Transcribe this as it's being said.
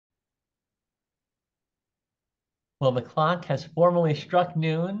Well, the clock has formally struck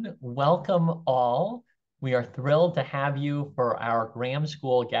noon. Welcome all. We are thrilled to have you for our Graham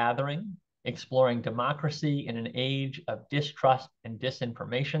School gathering, exploring democracy in an age of distrust and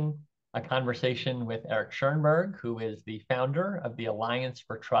disinformation, a conversation with Eric Schurenberg, who is the founder of the Alliance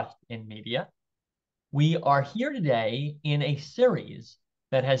for Trust in Media. We are here today in a series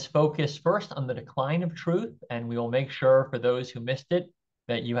that has focused first on the decline of truth, and we will make sure for those who missed it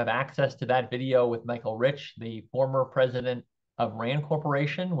that you have access to that video with Michael Rich, the former president of RAND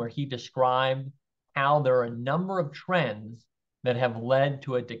Corporation, where he described how there are a number of trends that have led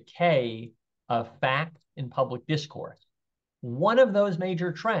to a decay of fact in public discourse. One of those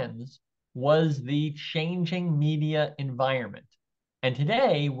major trends was the changing media environment. And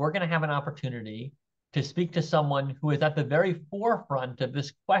today we're going to have an opportunity to speak to someone who is at the very forefront of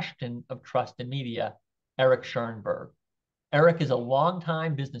this question of trust in media, Eric Schurenberg. Eric is a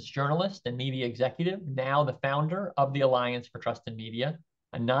longtime business journalist and media executive, now the founder of the Alliance for Trust in Media,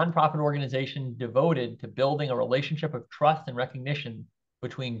 a nonprofit organization devoted to building a relationship of trust and recognition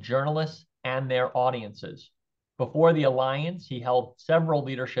between journalists and their audiences. Before the Alliance, he held several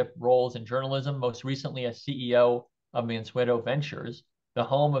leadership roles in journalism, most recently as CEO of Mansueto Ventures, the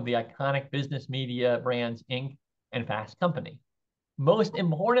home of the iconic business media brands Inc. and Fast Company. Most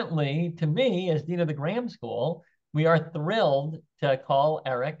importantly to me, as Dean of the Graham School, we are thrilled to call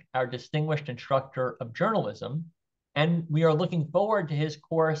Eric our distinguished instructor of journalism, and we are looking forward to his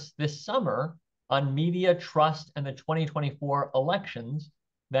course this summer on media trust and the 2024 elections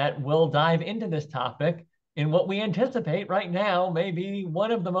that will dive into this topic in what we anticipate right now may be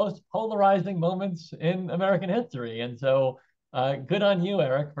one of the most polarizing moments in American history. And so good on you,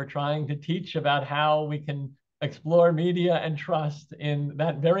 Eric, for trying to teach about how we can explore media and trust in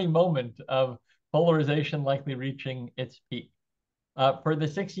that very moment of polarization likely reaching its peak. For the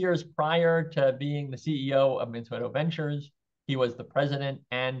 6 years prior to being the CEO of Mansueto Ventures, he was the president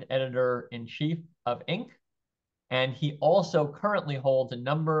and editor-in-chief of Inc. And he also currently holds a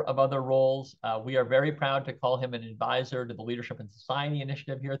number of other roles. We are very proud to call him an advisor to the Leadership and Society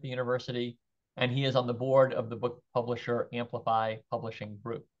Initiative here at the university. And he is on the board of the book publisher Amplify Publishing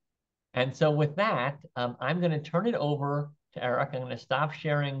Group. And so with that, I'm going to turn it over to Eric. I'm going to stop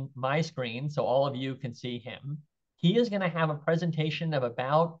sharing my screen so all of you can see him. He is going to have a presentation of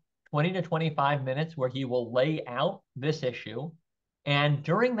about 20 to 25 minutes where he will lay out this issue. And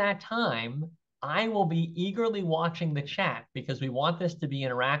during that time, I will be eagerly watching the chat because we want this to be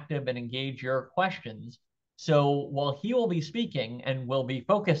interactive and engage your questions. So while he will be speaking and will be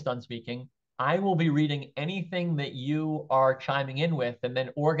focused on speaking, I will be reading anything that you are chiming in with and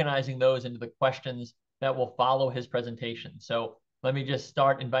then organizing those into the questions that will follow his presentation. So let me just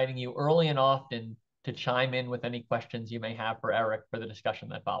start inviting you early and often to chime in with any questions you may have for Eric for the discussion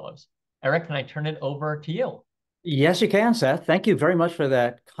that follows. Eric, can I turn it over to you? Yes, you can, Seth. Thank you very much for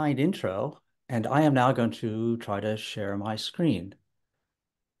that kind intro. And I am now going to try to share my screen.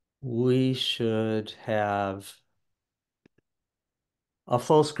 We should have a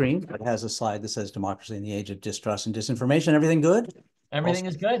full screen that has a slide that says democracy in the age of distrust and disinformation. Everything good? Everything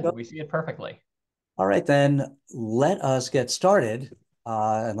is good. We see it perfectly. All right, then let us get started.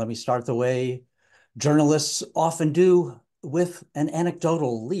 And let me start the way journalists often do, with an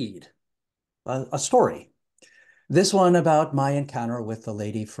anecdotal lead, a story. This one about my encounter with the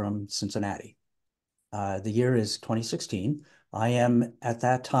lady from Cincinnati. The year is 2016. I am at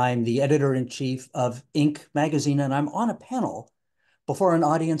that time the editor-in-chief of Inc. magazine, and I'm on a panel before an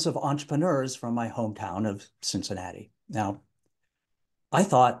audience of entrepreneurs from my hometown of Cincinnati. Now, I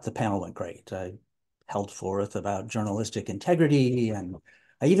thought the panel went great. I held forth about journalistic integrity, and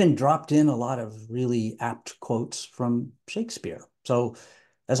I even dropped in a lot of really apt quotes from Shakespeare. So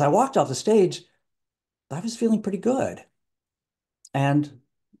as I walked off the stage, I was feeling pretty good. And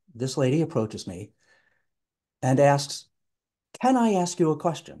this lady approaches me and asks, "Can I ask you a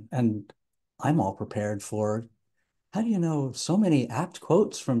question?" And I'm all prepared for, how do you know so many apt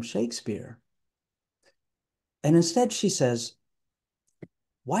quotes from Shakespeare? And instead she says,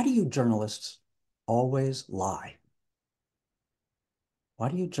 "Why do you journalists always lie? Why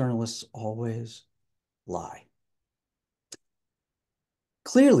do you journalists always lie?"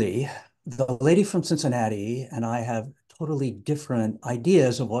 Clearly, the lady from Cincinnati and I have totally different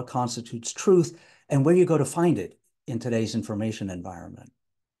ideas of what constitutes truth and where you go to find it in today's information environment.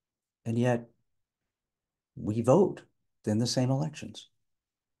 And yet, we vote in the same elections.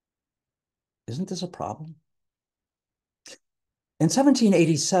 Isn't this a problem? In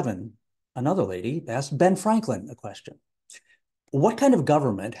 1787, another lady asked Ben Franklin a question. What kind of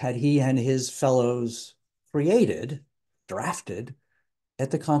government had he and his fellows created, drafted,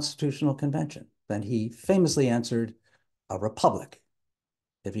 at the Constitutional Convention? then he famously answered, "A republic,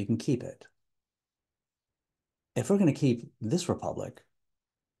 if you can keep it." If we're going to keep this republic,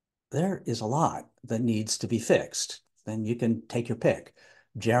 there is a lot that needs to be fixed. Then you can take your pick.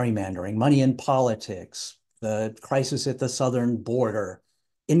 Gerrymandering, money in politics, the crisis at the southern border,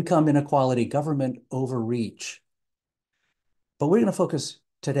 income inequality, government overreach. But we're going to focus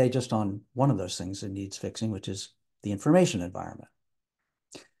today just on one of those things that needs fixing, which is the information environment.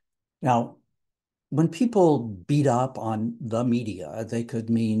 Now, when people beat up on the media, they could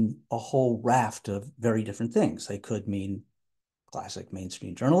mean a whole raft of very different things. They could mean classic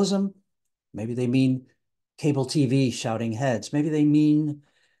mainstream journalism. Maybe they mean cable TV shouting heads. Maybe they mean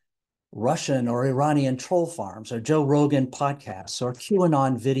Russian or Iranian troll farms or Joe Rogan podcasts or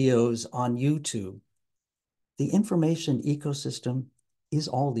QAnon videos on YouTube. The information ecosystem is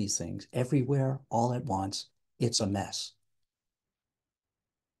all these things everywhere, all at once. It's a mess.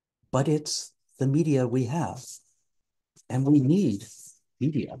 But it's the media we have. And we need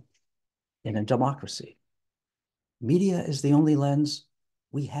media in a democracy. Media is the only lens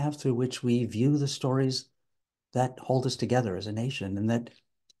we have through which we view the stories that hold us together as a nation and that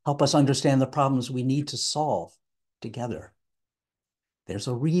help us understand the problems we need to solve together. There's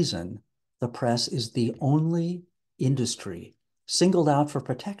a reason the press is the only industry singled out for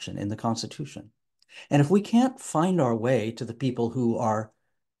protection in the Constitution. And if we can't find our way to the people who are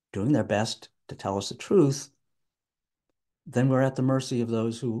doing their best to tell us the truth, then we're at the mercy of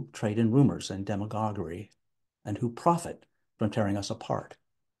those who trade in rumors and demagoguery and who profit from tearing us apart.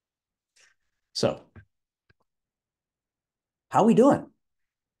 So, how are we doing?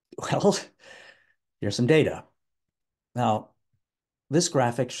 Well, here's some data. Now, this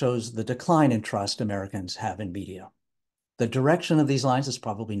graphic shows the decline in trust Americans have in media. The direction of these lines is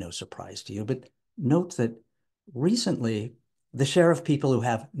probably no surprise to you, but note that recently, the share of people who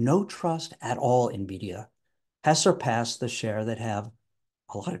have no trust at all in media has surpassed the share that have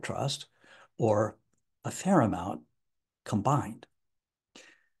a lot of trust or a fair amount combined.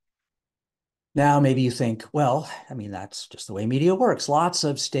 Now, maybe you think, well, I mean, that's just the way media works. Lots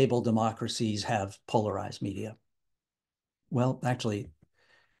of stable democracies have polarized media. Well, actually,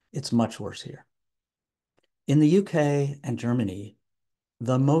 it's much worse here. In the UK and Germany,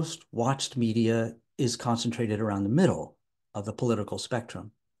 the most watched media is concentrated around the middle of the political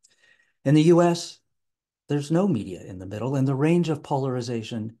spectrum. In the US, there's no media in the middle, and the range of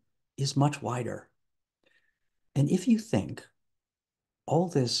polarization is much wider. And if you think all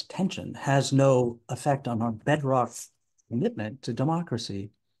this tension has no effect on our bedrock commitment to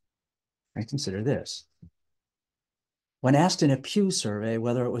democracy, I consider this. When asked in a Pew survey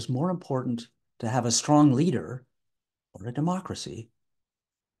whether it was more important to have a strong leader or a democracy,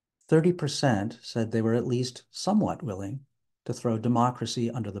 30% said they were at least somewhat willing to throw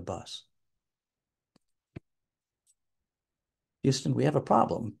democracy under the bus. Houston, we have a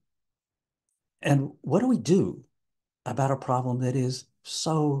problem. And what do we do about a problem that is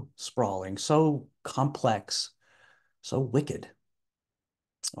so sprawling, so complex, so wicked?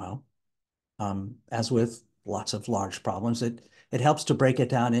 Well, as with lots of large problems, it helps to break it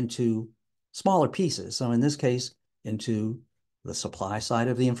down into smaller pieces. So in this case, into the supply side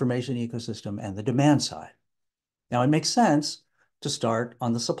of the information ecosystem and the demand side. Now, it makes sense to start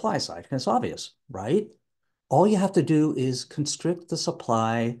on the supply side, because it's obvious, right? All you have to do is constrict the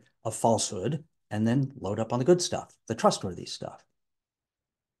supply of falsehood and then load up on the good stuff, the trustworthy stuff.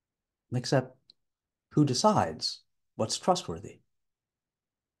 Except who decides what's trustworthy?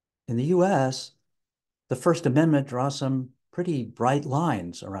 In the US, the First Amendment draws some pretty bright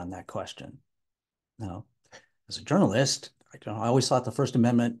lines around that question. Now, as a journalist, I always thought the First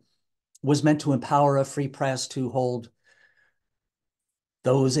Amendment was meant to empower a free press to hold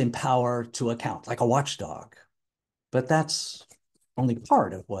those in power to account, like a watchdog. But that's only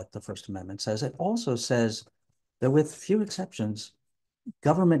part of what the First Amendment says. It also says that with few exceptions,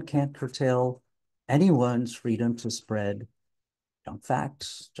 government can't curtail anyone's freedom to spread junk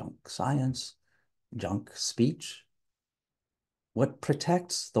facts, junk science, junk speech. What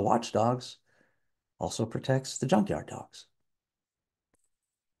protects the watchdogs also protects the junkyard dogs.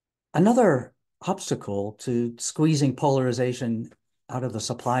 Another obstacle to squeezing polarization out of the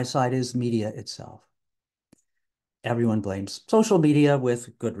supply side is media itself. Everyone blames social media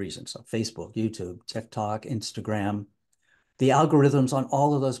with good reason. So Facebook, YouTube, TikTok, Instagram. The algorithms on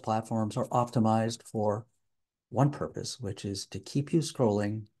all of those platforms are optimized for one purpose, which is to keep you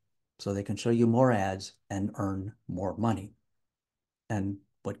scrolling so they can show you more ads and earn more money. And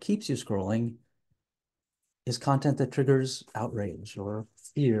what keeps you scrolling is content that triggers outrage or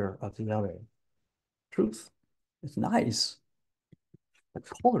fear of the other. Truth is nice, but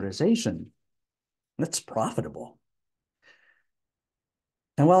polarization That's profitable.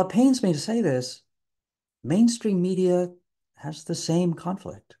 And while it pains me to say this, mainstream media has the same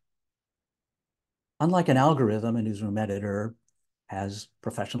conflict. Unlike an algorithm, a newsroom editor has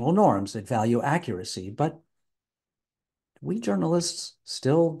professional norms that value accuracy, but we journalists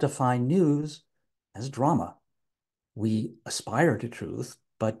still define news as drama. We aspire to truth,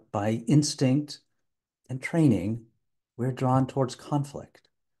 but by instinct and training, we're drawn towards conflict.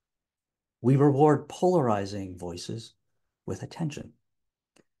 We reward polarizing voices with attention.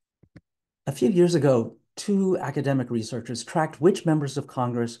 A few years ago, two academic researchers tracked which members of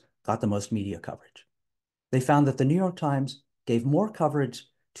Congress got the most media coverage. They found that the New York Times gave more coverage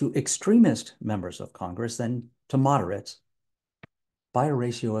to extremist members of Congress than to moderates by a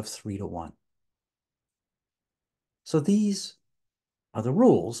ratio of 3-1. So these are the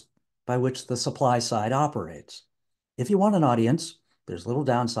rules by which the supply side operates. If you want an audience, there's little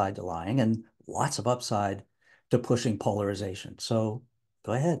downside to lying and lots of upside to pushing polarization. So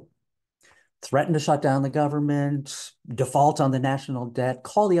go ahead. Threaten to shut down the government, default on the national debt,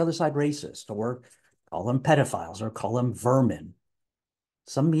 call the other side racist, or call them pedophiles, or call them vermin.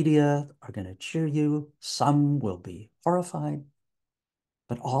 Some media are going to cheer you, some will be horrified,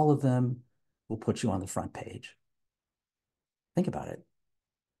 but all of them will put you on the front page. Think about it.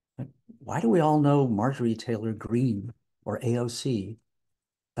 Why do we all know Marjorie Taylor Greene or AOC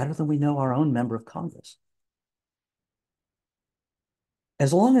better than we know our own member of Congress?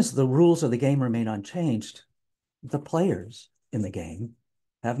 As long as the rules of the game remain unchanged, the players in the game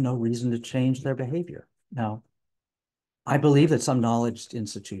have no reason to change their behavior. Now, I believe that some knowledge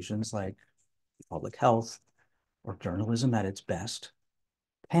institutions like public health or journalism at its best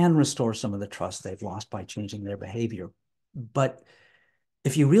can restore some of the trust they've lost by changing their behavior. But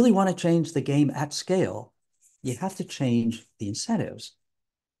if you really want to change the game at scale, you have to change the incentives.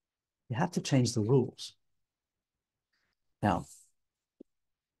 You have to change the rules. Now,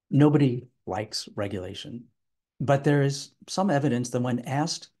 nobody likes regulation, but there is some evidence that when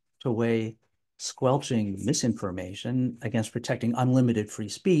asked to weigh squelching misinformation against protecting unlimited free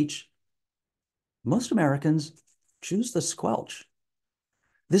speech, most Americans choose the squelch.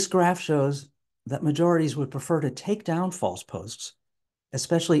 This graph shows that majorities would prefer to take down false posts,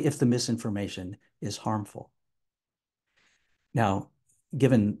 especially if the misinformation is harmful. Now,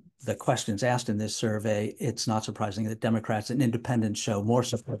 given the questions asked in this survey, it's not surprising that Democrats and independents show more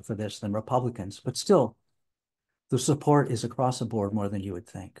support for this than Republicans, but still, the support is across the board more than you would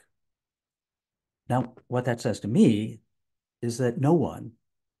think. Now, what that says to me is that no one,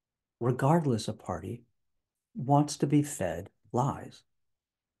 regardless of party, wants to be fed lies.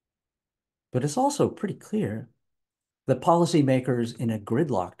 But it's also pretty clear that policymakers in a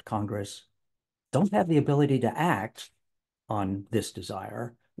gridlocked Congress don't have the ability to act on this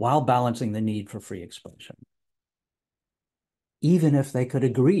desire while balancing the need for free expression, even if they could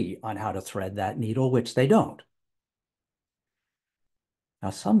agree on how to thread that needle, which they don't. Now,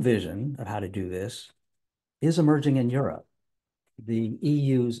 some vision of how to do this is emerging in Europe. The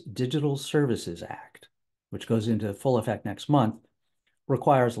EU's Digital Services Act, which goes into full effect next month,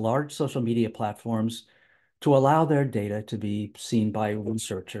 requires large social media platforms to allow their data to be seen by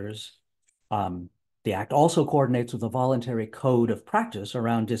researchers. The act also coordinates with a voluntary code of practice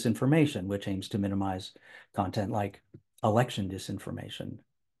around disinformation, which aims to minimize content like election disinformation.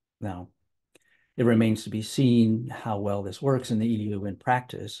 Now, it remains to be seen how well this works in the EU in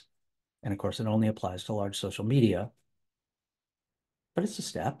practice. And of course, it only applies to large social media, but it's a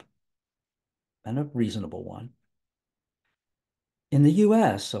step and a reasonable one. In the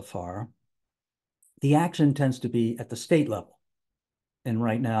US so far, the action tends to be at the state level. And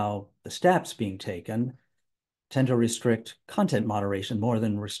right now, the steps being taken tend to restrict content moderation more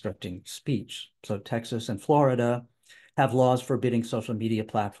than restricting speech. So Texas and Florida have laws forbidding social media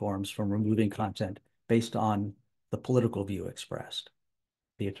platforms from removing content based on the political view expressed.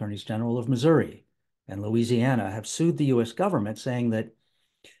 The attorneys general of Missouri and Louisiana have sued the US government, saying that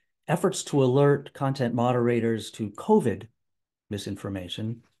efforts to alert content moderators to COVID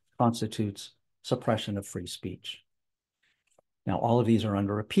misinformation constitutes suppression of free speech. Now, all of these are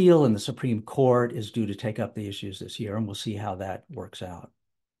under appeal, and the Supreme Court is due to take up the issues this year, and we'll see how that works out.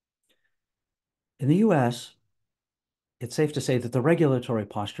 In the US, it's safe to say that the regulatory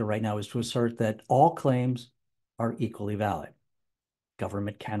posture right now is to assert that all claims are equally valid.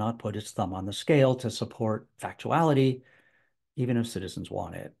 Government cannot put its thumb on the scale to support factuality, even if citizens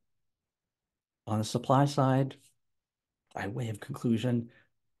want it. On the supply side, by way of conclusion,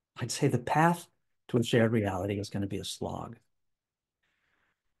 I'd say the path to a shared reality is going to be a slog.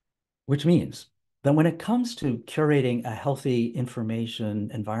 Which means that when it comes to curating a healthy information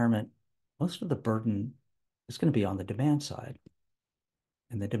environment, most of the burden is going to be on the demand side.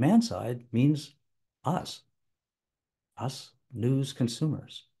 And the demand side means us, us news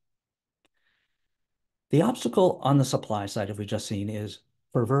consumers. The obstacle on the supply side, as we've just seen, is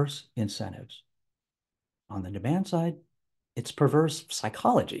perverse incentives. On the demand side, it's perverse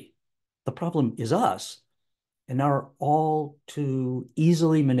psychology. The problem is us and our all too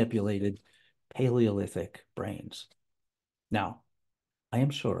easily manipulated Paleolithic brains. Now, I am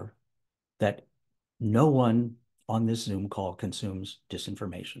sure that no one on this Zoom call consumes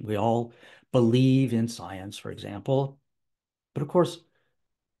disinformation. We all believe in science, for example. But of course,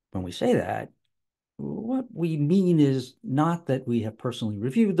 when we say that, what we mean is not that we have personally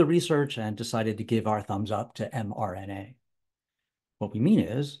reviewed the research and decided to give our thumbs up to mRNA. What we mean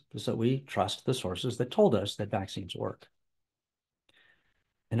is that we trust the sources that told us that vaccines work.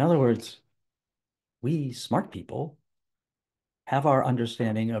 In other words, we smart people have our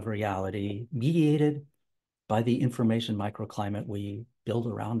understanding of reality mediated by the information microclimate we build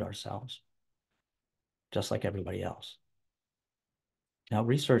around ourselves, just like everybody else. Now,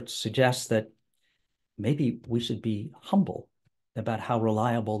 research suggests that maybe we should be humble about how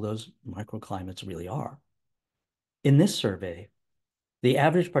reliable those microclimates really are. In this survey, the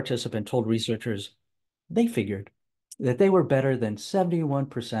average participant told researchers they figured that they were better than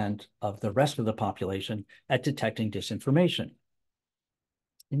 71% of the rest of the population at detecting disinformation.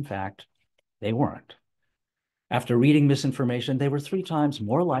 In fact, they weren't. After reading misinformation, they were 3 times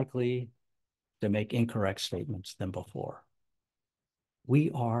more likely to make incorrect statements than before. We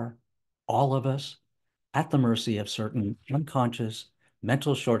are, all of us, at the mercy of certain unconscious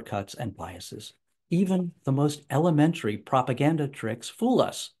mental shortcuts and biases. Even the most elementary propaganda tricks fool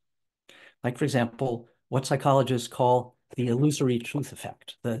us. Like, for example, what psychologists call the illusory truth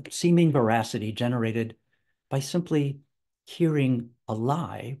effect, the seeming veracity generated by simply hearing a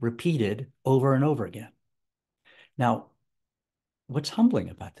lie repeated over and over again. Now, what's humbling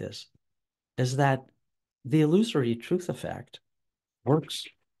about this is that the illusory truth effect works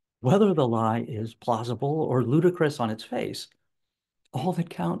whether the lie is plausible or ludicrous on its face. All that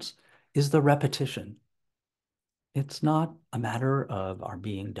counts is the repetition. It's not a matter of our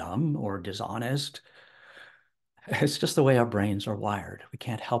being dumb or dishonest. It's just the way our brains are wired. We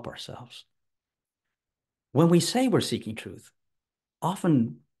can't help ourselves. When we say we're seeking truth,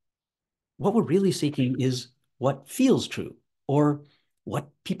 often what we're really seeking is what feels true or what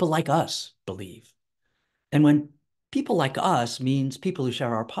people like us believe. And when people like us means people who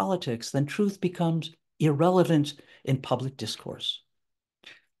share our politics, then truth becomes irrelevant in public discourse.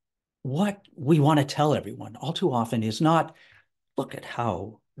 What we want to tell everyone all too often is not, look at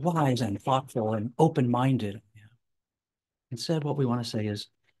how wise and thoughtful and open-minded I am. Instead, what we want to say is,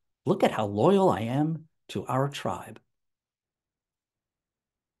 look at how loyal I am to our tribe.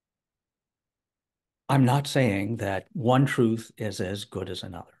 I'm not saying that one truth is as good as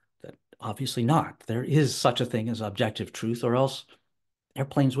another. That obviously not. There is such a thing as objective truth, or else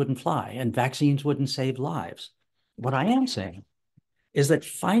airplanes wouldn't fly and vaccines wouldn't save lives. What I am saying is that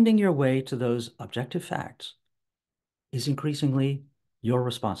finding your way to those objective facts is increasingly your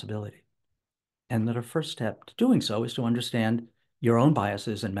responsibility. And that a first step to doing so is to understand your own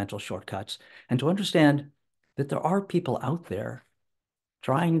biases and mental shortcuts, and to understand that there are people out there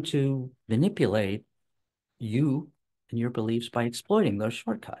trying to manipulate you and your beliefs by exploiting those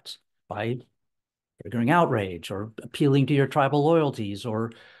shortcuts, by triggering outrage or appealing to your tribal loyalties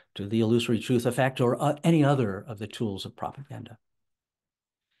or to the illusory truth effect or any other of the tools of propaganda.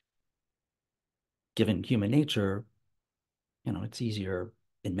 Given human nature, it's easier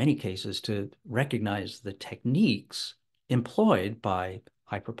in many cases to recognize the techniques employed by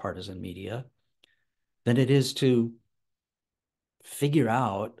hyperpartisan media than it is to figure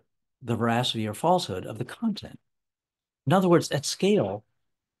out the veracity or falsehood of the content. In other words, at scale,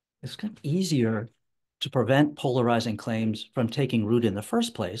 it's kind of easier to prevent polarizing claims from taking root in the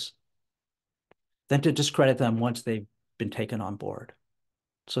first place than to discredit them once they've been taken on board.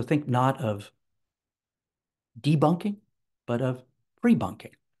 So think not of debunking, but of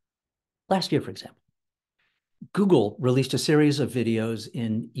pre-bunking. Last year, for example, Google released a series of videos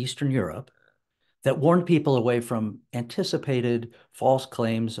in Eastern Europe that warned people away from anticipated false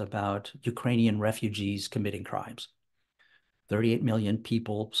claims about Ukrainian refugees committing crimes. 38 million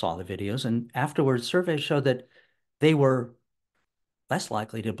people saw the videos, and afterwards, surveys showed that they were less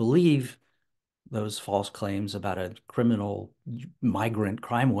likely to believe those false claims about a criminal migrant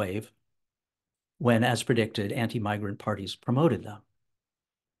crime wave when, as predicted, anti-migrant parties promoted them.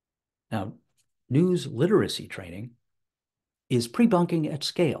 Now, news literacy training is pre-bunking at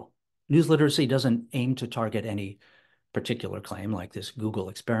scale. News literacy doesn't aim to target any particular claim like this Google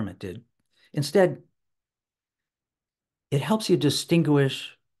experiment did. Instead, it helps you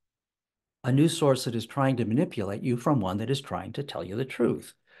distinguish a news source that is trying to manipulate you from one that is trying to tell you the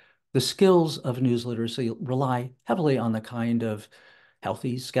truth. The skills of news literacy rely heavily on the kind of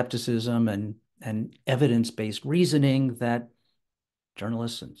healthy skepticism and evidence-based reasoning that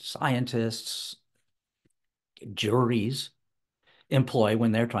journalists and scientists, juries employ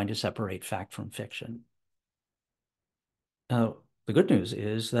when they're trying to separate fact from fiction. Now, the good news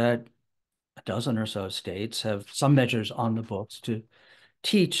is that a dozen or so states have some measures on the books to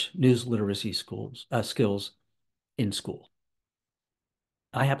teach news literacy skills in school.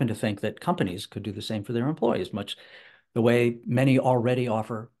 I happen to think that companies could do the same for their employees, much the way many already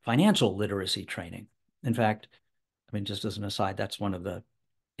offer financial literacy training. In fact, I mean, just as an aside, that's one of the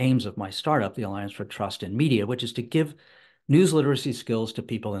aims of my startup, the Alliance for Trust in Media, which is to give news literacy skills to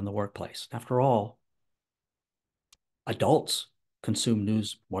people in the workplace. After all, adults consume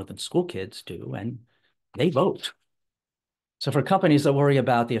news more than school kids do, and they vote. So for companies that worry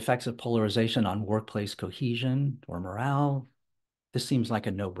about the effects of polarization on workplace cohesion or morale, this seems like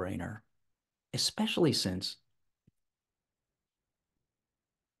a no-brainer, especially since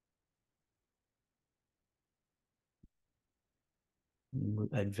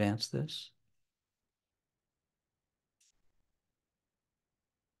advance this.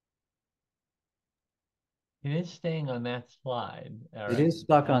 It is staying on that slide, It Eric. is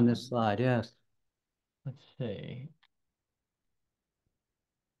stuck on this slide, yes. Let's see.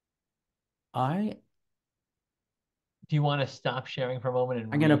 I Do you want to stop sharing for a moment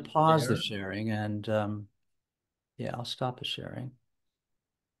and I'm going to pause the re-share? sharing and yeah, I'll stop the sharing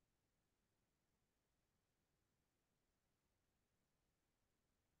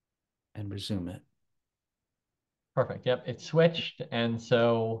and resume it. Perfect. Yep, it switched. And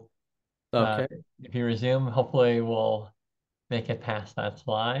so uh, Okay, if you resume, hopefully we'll make it past that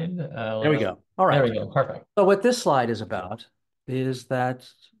slide. there we Let's, go. All there right. we go. Perfect. So what this slide is about is that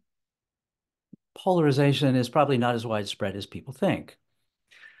polarization is probably not as widespread as people think.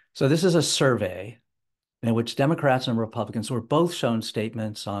 So this is a survey in which Democrats and Republicans were both shown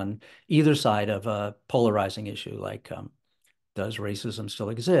statements on either side of a polarizing issue, like does racism still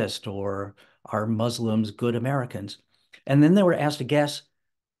exist, or are Muslims good Americans? And then they were asked to guess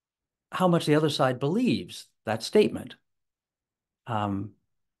how much the other side believes that statement. Um,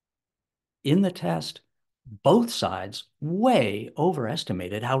 in the test, both sides way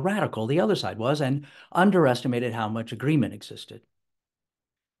overestimated how radical the other side was and underestimated how much agreement existed.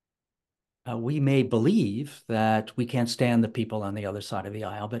 We may believe that we can't stand the people on the other side of the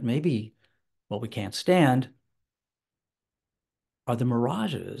aisle, but maybe what we can't stand are the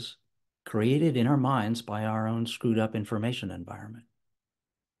mirages created in our minds by our own screwed up information environment.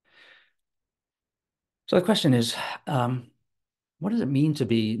 So the question is, what does it mean to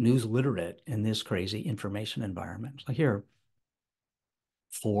be news literate in this crazy information environment? So here are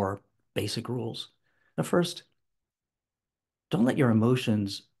 4 basic rules. The first, don't let your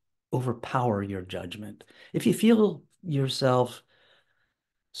emotions overpower your judgment. If you feel yourself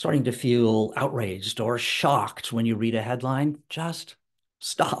starting to feel outraged or shocked when you read a headline, just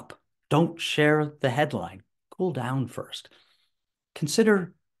stop. Don't share the headline. Cool down first.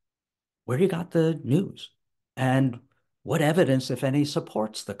 Consider where you got the news and what evidence, if any,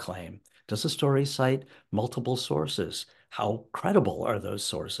 supports the claim. Does the story cite multiple sources? How credible are those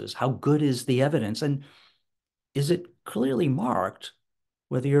sources? How good is the evidence? And is it clearly marked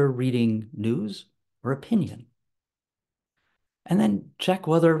whether you're reading news or opinion? And then check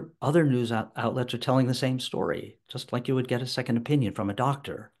whether other news outlets are telling the same story, just like you would get a second opinion from a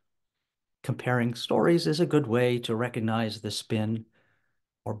doctor. Comparing stories is a good way to recognize the spin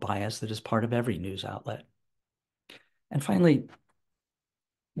or bias that is part of every news outlet. And finally,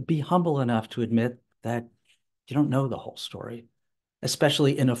 be humble enough to admit that you don't know the whole story,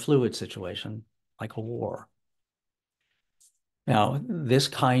 especially in a fluid situation like a war. Now, this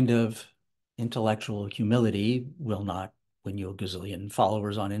kind of intellectual humility will not win you a gazillion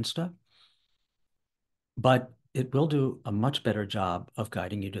followers on Insta, but it will do a much better job of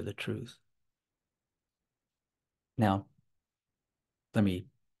guiding you to the truth. Now, let me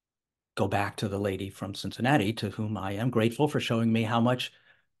go back to the lady from Cincinnati to whom I am grateful for showing me how much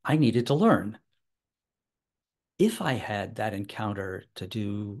I needed to learn. If I had that encounter to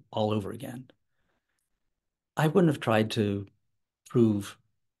do all over again, I wouldn't have tried to prove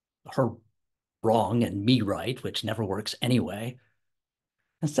her wrong and me right, which never works anyway.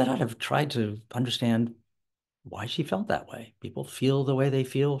 Instead, I'd have tried to understand why she felt that way. People feel the way they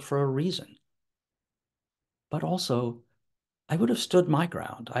feel for a reason. But also, I would have stood my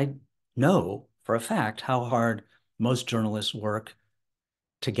ground. I know for a fact how hard most journalists work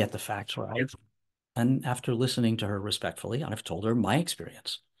to get the facts right. And after listening to her respectfully, I've told her my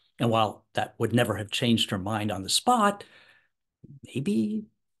experience. And while that would never have changed her mind on the spot, maybe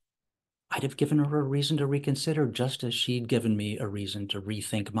I'd have given her a reason to reconsider, just as she'd given me a reason to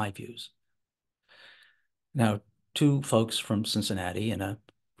rethink my views. Now, two folks from Cincinnati in a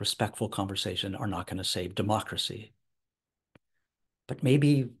respectful conversation are not going to save democracy. But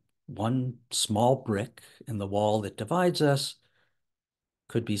maybe one small brick in the wall that divides us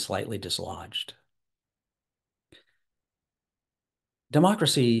could be slightly dislodged.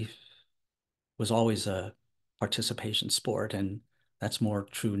 Democracy was always a participation sport, and that's more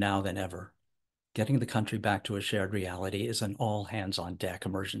true now than ever. Getting the country back to a shared reality is an all hands on deck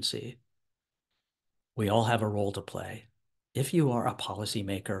emergency. We all have a role to play. If you are a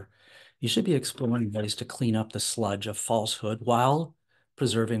policymaker, you should be exploring ways to clean up the sludge of falsehood while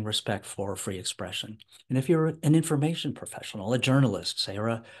preserving respect for free expression. And if you're an information professional, a journalist, say, or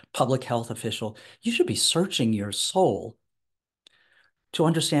a public health official, you should be searching your soul to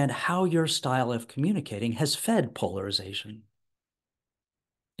understand how your style of communicating has fed polarization.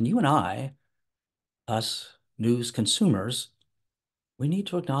 And you and I, us news consumers, we need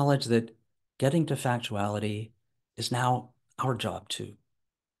to acknowledge that getting to factuality is now our job too.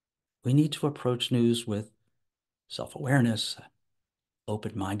 We need to approach news with self-awareness,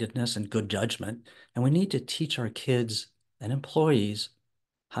 open-mindedness, and good judgment. And we need to teach our kids and employees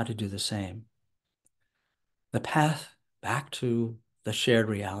how to do the same. The path back to the shared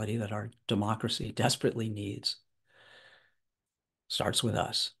reality that our democracy desperately needs starts with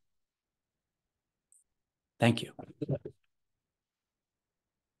us. Thank you.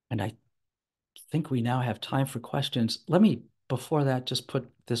 And I think we now have time for questions. Let me, before that, just put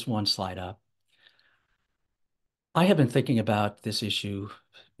this one slide up. I have been thinking about this issue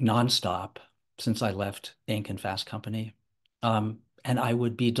nonstop since I left Inc. and Fast Company. And I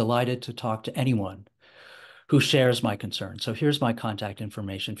would be delighted to talk to anyone who shares my concern. So here's my contact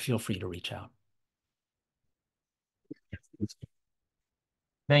information. Feel free to reach out.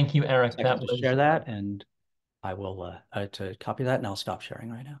 Thank you, Eric. That was share that, and I will to copy that, and I'll stop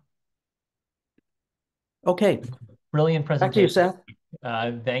sharing right now. Okay. Brilliant presentation. Back to you,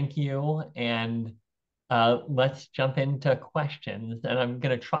 Seth. Thank you. And let's jump into questions. And I'm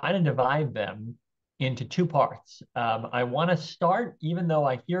going to try to divide them into two parts. I want to start, even though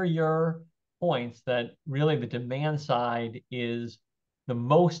I hear your points that really the demand side is the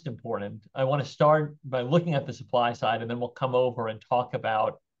most important. I want to start by looking at the supply side, and then we'll come over and talk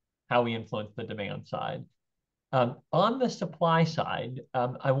about how we influence the demand side. On the supply side,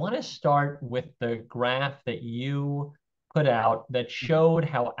 I want to start with the graph that you put out that showed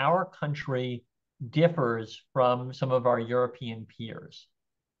how our country differs from some of our European peers.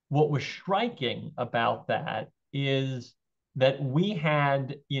 What was striking about that is that we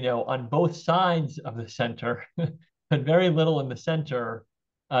had, on both sides of the center, but very little in the center,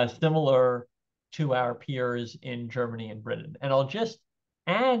 similar to our peers in Germany and Britain. And I'll just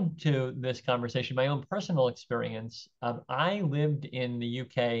add to this conversation my own personal experience. I lived in the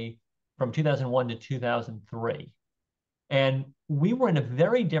UK from 2001 to 2003. And we were in a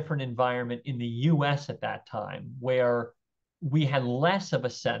very different environment in the US at that time, where we had less of a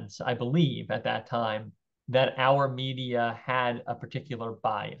sense, I believe, at that time, that our media had a particular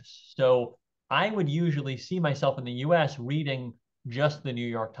bias. So I would usually see myself in the US reading just the New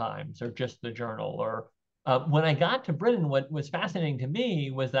York Times or just the Journal. Or when I got to Britain, what was fascinating to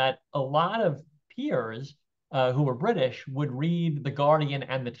me was that a lot of peers who were British would read The Guardian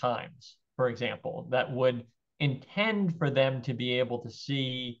and The Times, for example, that would intend for them to be able to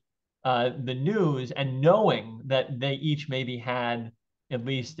see the news, and knowing that they each maybe had at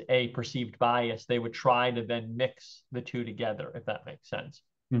least a perceived bias, they would try to then mix the two together, if that makes sense.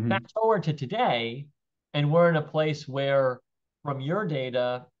 Mm-hmm. Fast forward to today, and we're in a place where, from your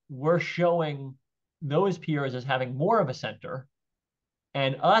data, we're showing those peers as having more of a center,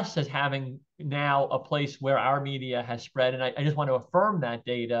 and us as having now a place where our media has spread. And I just want to affirm that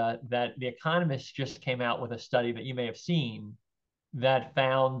data, that The Economist just came out with a study that you may have seen that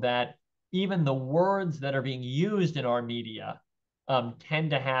found that even the words that are being used in our media tend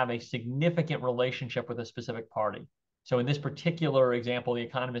to have a significant relationship with a specific party. So in this particular example, The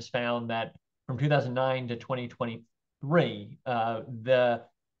Economist found that from 2009 to 2023, the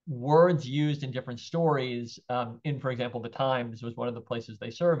words used in different stories in, for example, The Times was one of the places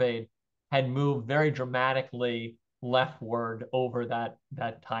they surveyed, had moved very dramatically leftward over that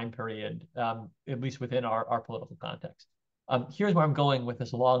time period, at least within our political context. Here's where I'm going with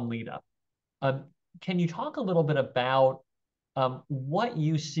this long lead up. Can you talk a little bit about what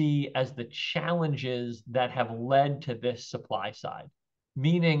you see as the challenges that have led to this supply side?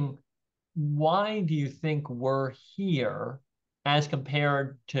 meaning why do you think we're here as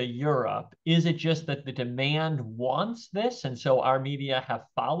compared to Europe? Is it just that the demand wants this and so our media have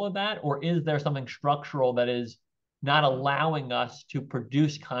followed that? Or is there something structural that is not allowing us to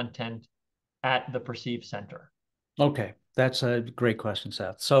produce content at the perceived center? Okay, that's a great question,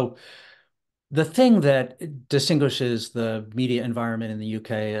 Seth. So the thing that distinguishes the media environment in the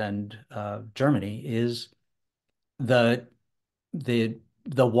UK and Germany is the the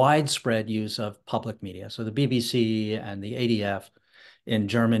the widespread use of public media. So the BBC and the ADF in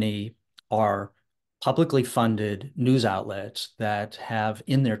Germany are publicly funded news outlets that have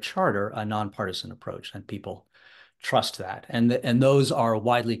in their charter a nonpartisan approach, and people trust that. And those are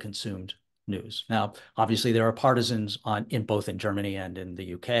widely consumed news. Now, obviously, there are partisans in both in Germany and in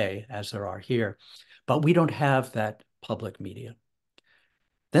the UK, as there are here, but we don't have that public media.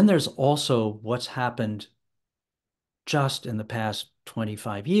 Then there's also what's happened just in the past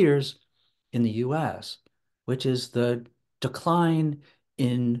 25 years in the US, which is the decline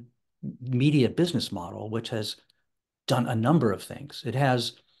in media business model, which has done a number of things. It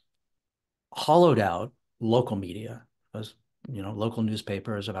has hollowed out local media, as local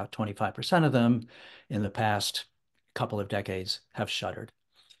newspapers, about 25% of them in the past couple of decades have shuttered.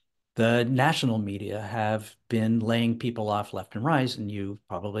 The national media have been laying people off left and right, and you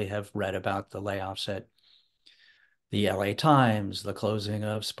probably have read about the layoffs at the LA Times, the closing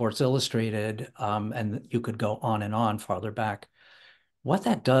of Sports Illustrated, and you could go on and on farther back. What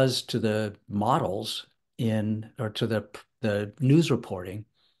that does to the models or to the news reporting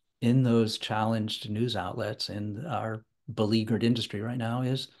in those challenged news outlets in our beleaguered industry right now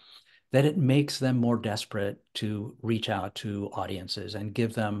is that it makes them more desperate to reach out to audiences and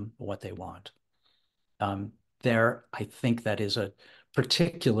give them what they want. I think that is a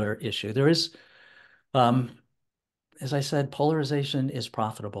particular issue. There is, as I said, polarization is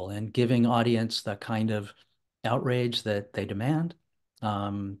profitable, and giving audience the kind of outrage that they demand,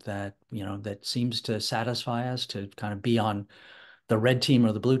 that seems to satisfy us to kind of be on the red team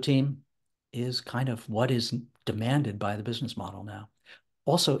or the blue team is kind of what is demanded by the business model now.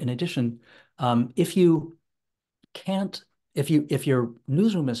 Also, in addition, if you can't, if your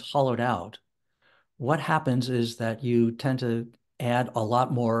newsroom is hollowed out, what happens is that you tend to add a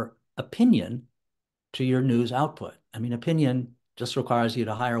lot more opinion to your news output. I mean, opinion just requires you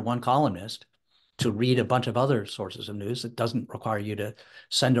to hire one columnist to read a bunch of other sources of news. It doesn't require you to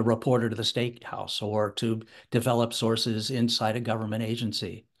send a reporter to the State House or to develop sources inside a government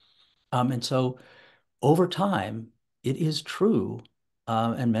agency. And so over time, it is true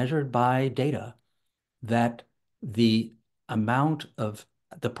and measured by data that the amount of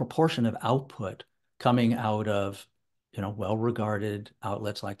the proportion of output coming out of well-regarded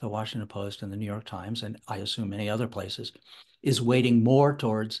outlets like the Washington Post and the New York Times, and I assume many other places, is weighting more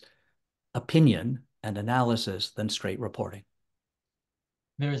towards opinion and analysis than straight reporting.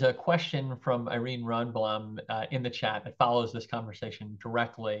 There's a question from Irene Runblom in the chat that follows this conversation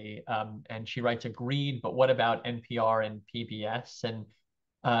directly. And she writes, agreed, but what about NPR and PBS? And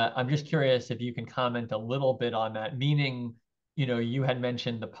I'm just curious if you can comment a little bit on that, meaning, you had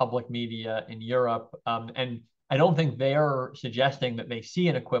mentioned the public media in Europe, and I don't think they're suggesting that they see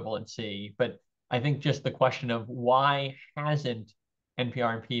an equivalency, but I think just the question of why hasn't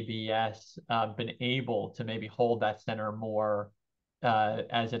NPR and PBS been able to maybe hold that center more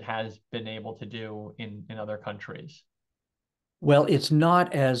as it has been able to do in other countries? Well, it's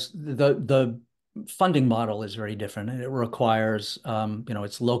not as the funding model is very different. It requires,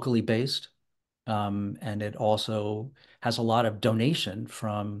 it's locally based, and it also has a lot of donation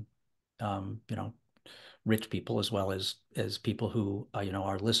from, rich people as well as people who,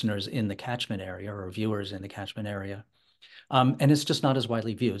 are listeners in the catchment area or viewers in the catchment area. And it's just not as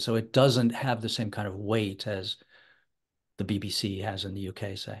widely viewed. So it doesn't have the same kind of weight as the BBC has in the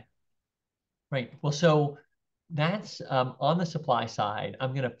UK, say. Right. Well, so that's on the supply side.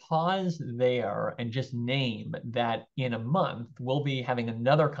 I'm going to pause there and just name that in a month, we'll be having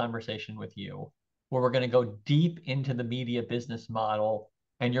another conversation with you where we're going to go deep into the media business model,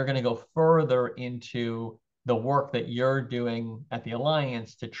 and you're going to go further into the work that you're doing at the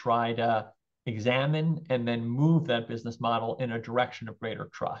Alliance to try to examine and then move that business model in a direction of greater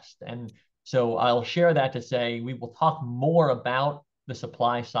trust. And so I'll share that to say we will talk more about the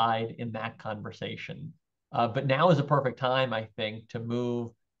supply side in that conversation. But now is a perfect time, I think, to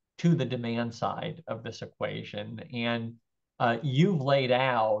move to the demand side of this equation. And you've laid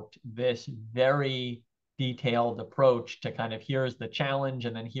out this very detailed approach to kind of here's the challenge,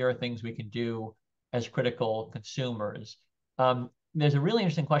 and then here are things we can do as critical consumers. There's a really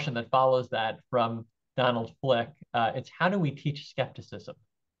interesting question that follows that from Donald Flick. It's how do we teach skepticism?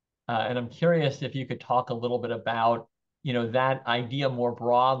 And I'm curious if you could talk a little bit about, that idea more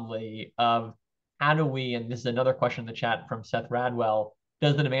broadly of how do we, and this is another question in the chat from Seth Radwell,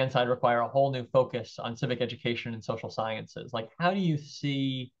 does the demand side require a whole new focus on civic education and social sciences? Like, how do you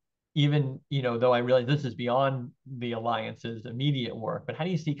see, even, though I realize this is beyond the Alliance's immediate work, but how do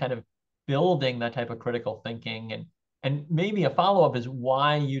you see kind of building that type of critical thinking? And maybe a follow-up is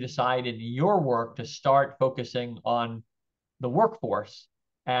why you decided in your work to start focusing on the workforce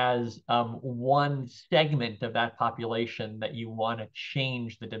as one segment of that population that you want to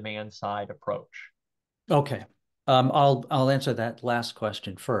change the demand side approach. Okay. I'll answer that last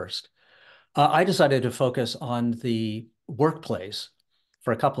question first. I decided to focus on the workplace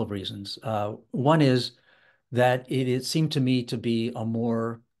for a couple of reasons. One is that it seemed to me to be a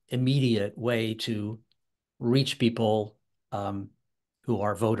more immediate way to reach people who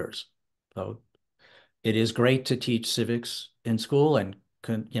are voters. So it is great to teach civics in school and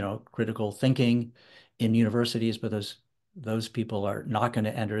critical thinking in universities, but those people are not going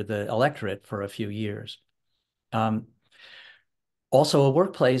to enter the electorate for a few years. Also, a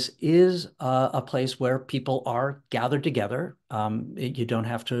workplace is a place where people are gathered together. You don't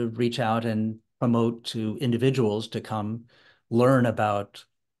have to reach out and promote to individuals to come learn about,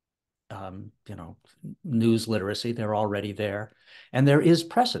 news literacy. They're already there. And there is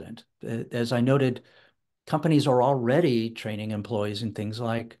precedent. As I noted, companies are already training employees in things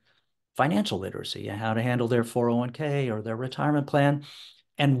like financial literacy and how to handle their 401k or their retirement plan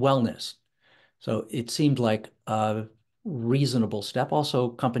and wellness. So it seemed like a reasonable step. Also,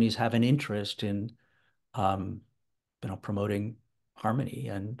 companies have an interest in promoting harmony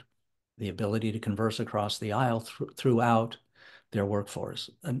and the ability to converse across the aisle throughout their workforce.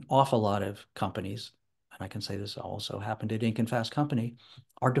 An awful lot of companies, and I can say this also happened at Inc. and Fast Company,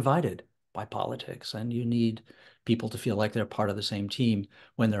 are divided by politics, and you need people to feel like they're part of the same team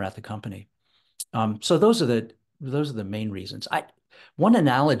when they're at the company. So those are the main reasons. One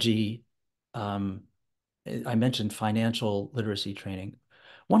analogy, I mentioned financial literacy training.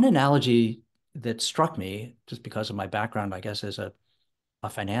 One analogy that struck me, just because of my background, I guess, as a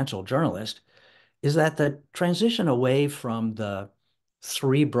financial journalist, is that the transition away from the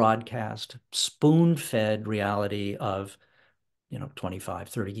three broadcast spoon-fed reality of 25,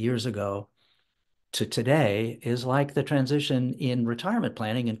 30 years ago to today is like the transition in retirement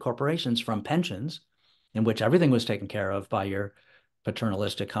planning in corporations from pensions, in which everything was taken care of by your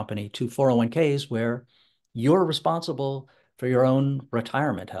paternalistic company, to 401ks, where you're responsible for your own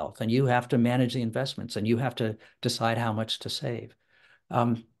retirement health and you have to manage the investments and you have to decide how much to save.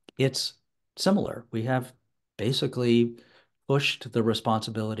 It's similar. We have basically pushed the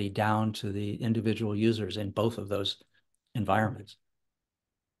responsibility down to the individual users in both of those environments.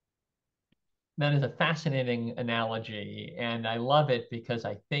 That is a fascinating analogy, and I love it because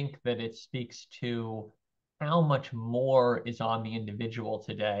I think that it speaks to how much more is on the individual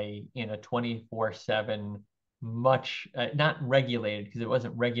today in a 24/7, much not regulated because it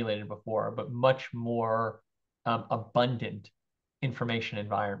wasn't regulated before, but much more abundant information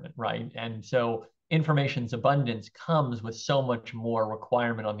environment, right? And so information's abundance comes with so much more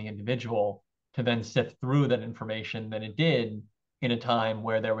requirement on the individual to then sift through that information than it did in a time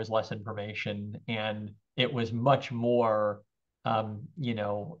where there was less information and it was much more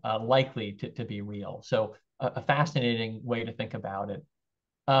likely to be real. So a fascinating way to think about it.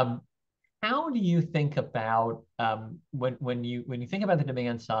 Um, how do you think about when you think about the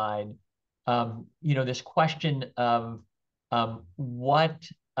demand side, this question of what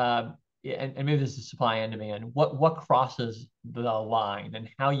and maybe this is supply and demand, what crosses the line and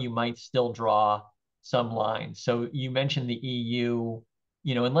how you might still draw some lines. So you mentioned the EU,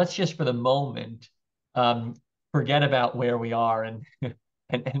 and let's just for the moment um, forget about where we are and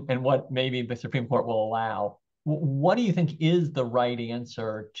and what maybe the Supreme Court will allow. What do you think is the right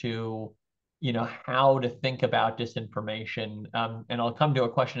answer to how to think about disinformation? And I'll come to a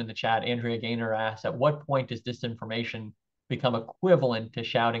question in the chat. Andrea Gaynor asks, at what point does disinformation become equivalent to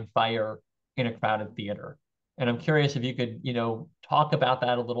shouting fire in a crowded theater? And I'm curious if you could, talk about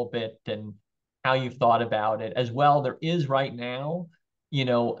that a little bit and how you've thought about it as well. There is right now,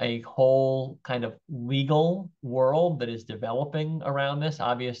 a whole kind of legal world that is developing around this.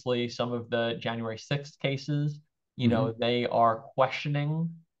 Obviously, some of the January 6th cases, they are questioning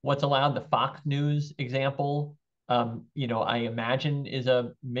what's allowed. The Fox News example, I imagine is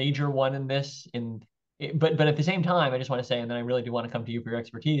a major one in this. But at the same time, I just want to say, and then I really do want to come to you for your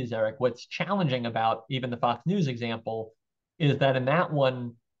expertise, Eric. What's challenging about even the Fox News example is that in that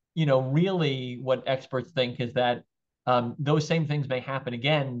one, really what experts think is that those same things may happen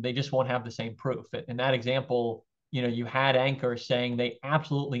again. They just won't have the same proof. In that example, you had anchors saying they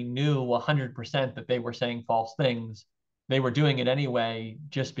absolutely knew 100% that they were saying false things. They were doing it anyway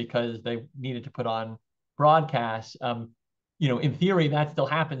just because they needed to put on broadcasts. In theory, that still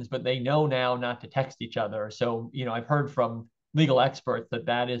happens, but they know now not to text each other. So, I've heard from legal experts that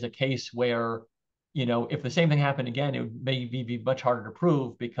that is a case where, if the same thing happened again, it would maybe be much harder to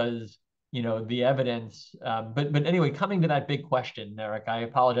prove because the evidence. But anyway, coming to that big question, Eric, I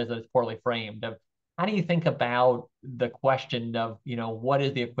apologize that it's poorly framed. Of how do you think about the question of what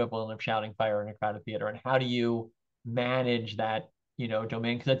is the equivalent of shouting fire in a crowded theater, and how do you manage that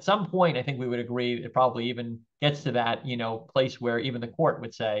domain? Because at some point, I think we would agree it probably even gets to that place where even the court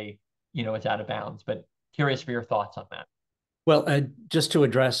would say it's out of bounds. But curious for your thoughts on that. Well, just to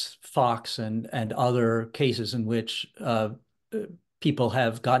address Fox and other cases in which people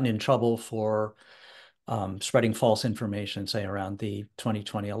have gotten in trouble for spreading false information, say around the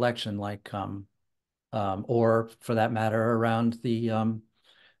 2020 election, like or for that matter, around the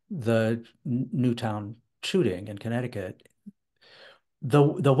Newtown shooting in Connecticut.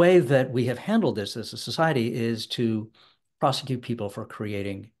 The way that we have handled this as a society is to prosecute people for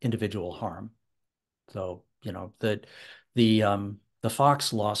creating individual harm. So, the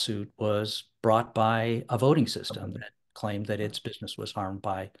Fox lawsuit was brought by a voting system that claimed that its business was harmed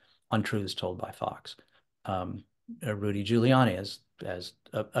by untruths told by Fox. Rudy Giuliani has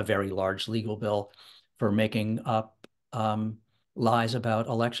a very large legal bill for making up lies about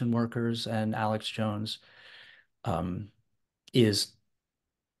election workers, and Alex Jones is,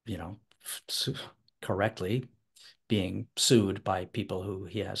 correctly being sued by people who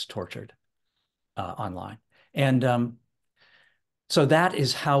he has tortured online. And so that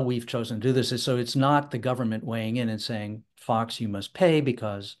is how we've chosen to do this. So it's not the government weighing in and saying, Fox, you must pay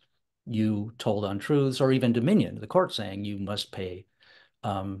because you told untruths, or even Dominion, the court saying you must pay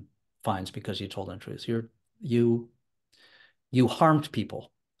fines because you told untruths. You harmed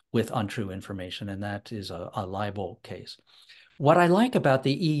people with untrue information, and that is a libel case. What I like about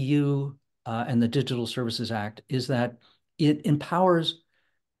the EU and the Digital Services Act is that it empowers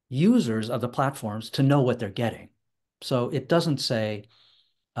users of the platforms to know what they're getting. So it doesn't say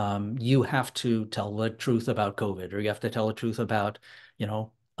you have to tell the truth about COVID, or you have to tell the truth about,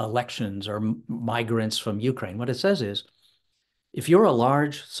 elections or migrants from Ukraine. What it says is, if you're a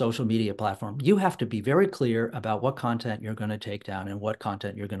large social media platform, you have to be very clear about what content you're going to take down and what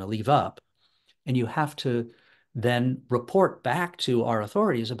content you're going to leave up. And you have to then report back to our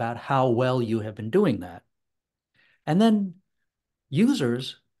authorities about how well you have been doing that. And then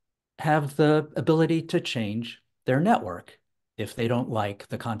users have the ability to change their network if they don't like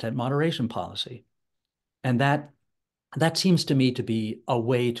the content moderation policy. And that seems to me to be a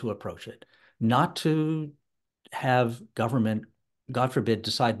way to approach it, not to have government, God forbid,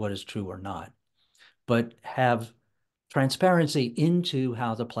 decide what is true or not, but have transparency into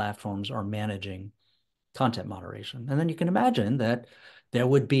how the platforms are managing content moderation. And then you can imagine that there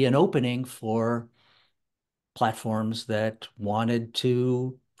would be an opening for platforms that wanted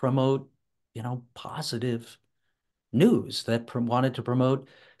to promote, positive news, that wanted to promote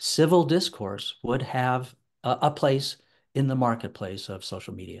civil discourse, would have a place in the marketplace of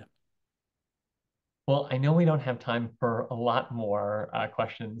social media. Well, I know we don't have time for a lot more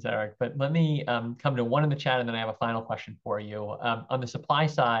questions, Eric, but let me come to one in the chat, and then I have a final question for you. On the supply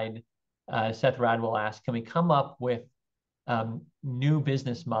side, Seth Radwell asked, can we come up with new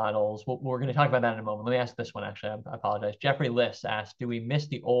business models? We're going to talk about that in a moment. Let me ask this one, actually. I apologize. Jeffrey Liss asked, do we miss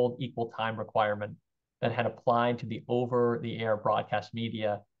the old equal time requirement that had applied to the over-the-air broadcast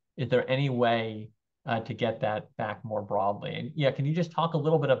media? Is there any way to get that back more broadly? And yeah, can you just talk a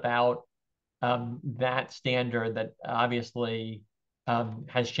little bit about that standard that obviously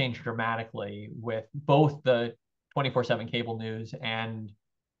has changed dramatically with both the 24/7 cable news and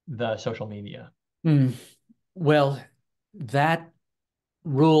the social media? Well, that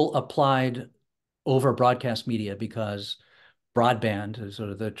rule applied over broadcast media because broadband, sort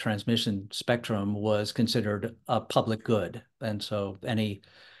of the transmission spectrum, was considered a public good. And so any,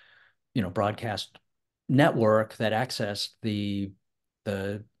 broadcast network that accessed the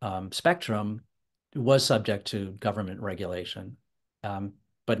spectrum was subject to government regulation.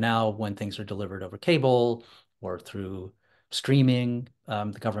 But now when things are delivered over cable or through streaming,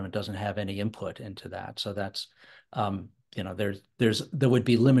 the government doesn't have any input into that. So that's, there would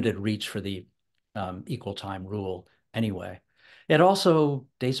be limited reach for the equal time rule anyway. It also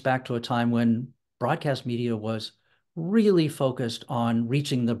dates back to a time when broadcast media was really focused on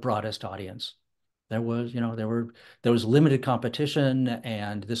reaching the broadest audience. There was, there was limited competition,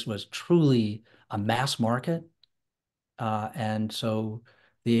 and this was truly a mass market. And so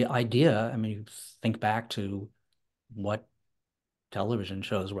the idea, I mean, you think back to what television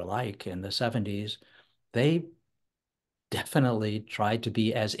shows were like in the 70s, they definitely tried to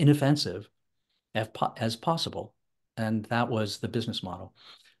be as inoffensive as possible. And that was the business model.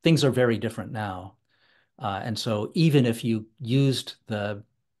 Things are very different now. And so even if you used the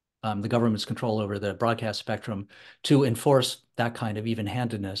government's control over the broadcast spectrum to enforce that kind of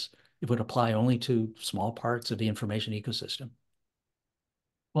even-handedness, it would apply only to small parts of the information ecosystem.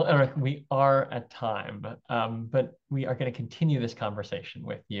 Well, Eric, we are at time, but we are going to continue this conversation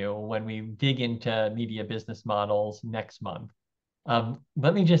with you when we dig into media business models next month.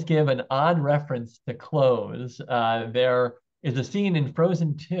 Let me just give an odd reference to close. There is a scene in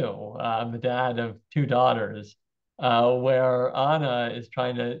Frozen 2, the dad of two daughters, where Anna is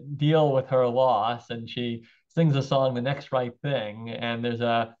trying to deal with her loss and she sings a song, The Next Right Thing. And there's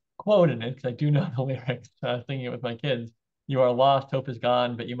a quote in it, because I do know the lyrics, singing it with my kids. You are lost, hope is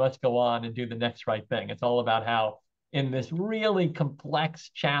gone, but you must go on and do the next right thing. It's all about how, in this really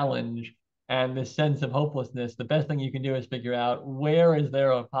complex challenge, and this sense of hopelessness, the best thing you can do is figure out where is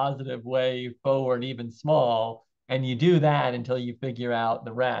there a positive way forward, even small, and you do that until you figure out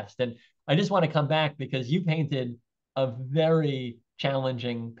the rest. And I just want to come back because you painted a very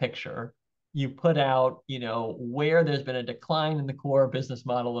challenging picture. You put out, where there's been a decline in the core business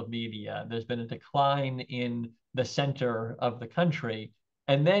model of media, there's been a decline in the center of the country,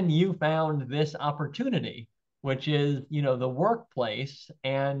 and then you found this opportunity, which is, the workplace,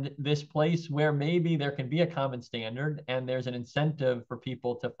 and this place where maybe there can be a common standard and there's an incentive for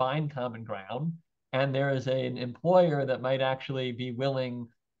people to find common ground. And there is an employer that might actually be willing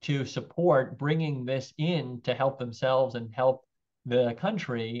to support bringing this in to help themselves and help the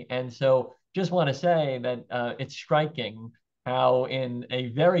country. And so just want to say that it's striking how in a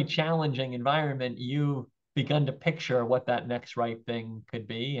very challenging environment, you've begun to picture what that next right thing could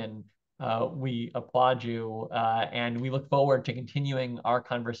be. And we applaud you, and we look forward to continuing our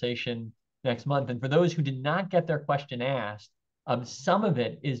conversation next month. And for those who did not get their question asked, some of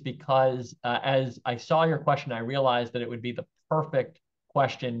it is because as I saw your question, I realized that it would be the perfect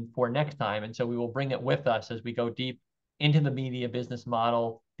question for next time. And so we will bring it with us as we go deep into the media business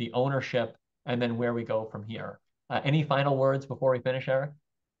model, the ownership, and then where we go from here. Any final words before we finish, Eric?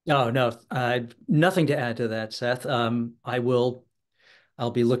 No, no, nothing to add to that, Seth.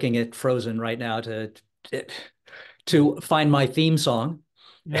 I'll be looking at Frozen right now to find my theme song.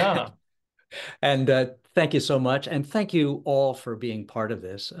 Yeah. And thank you so much. And thank you all for being part of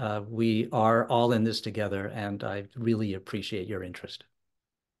this. We are all in this together, and I really appreciate your interest.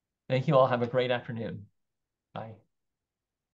 Thank you all. Have a great afternoon. Bye.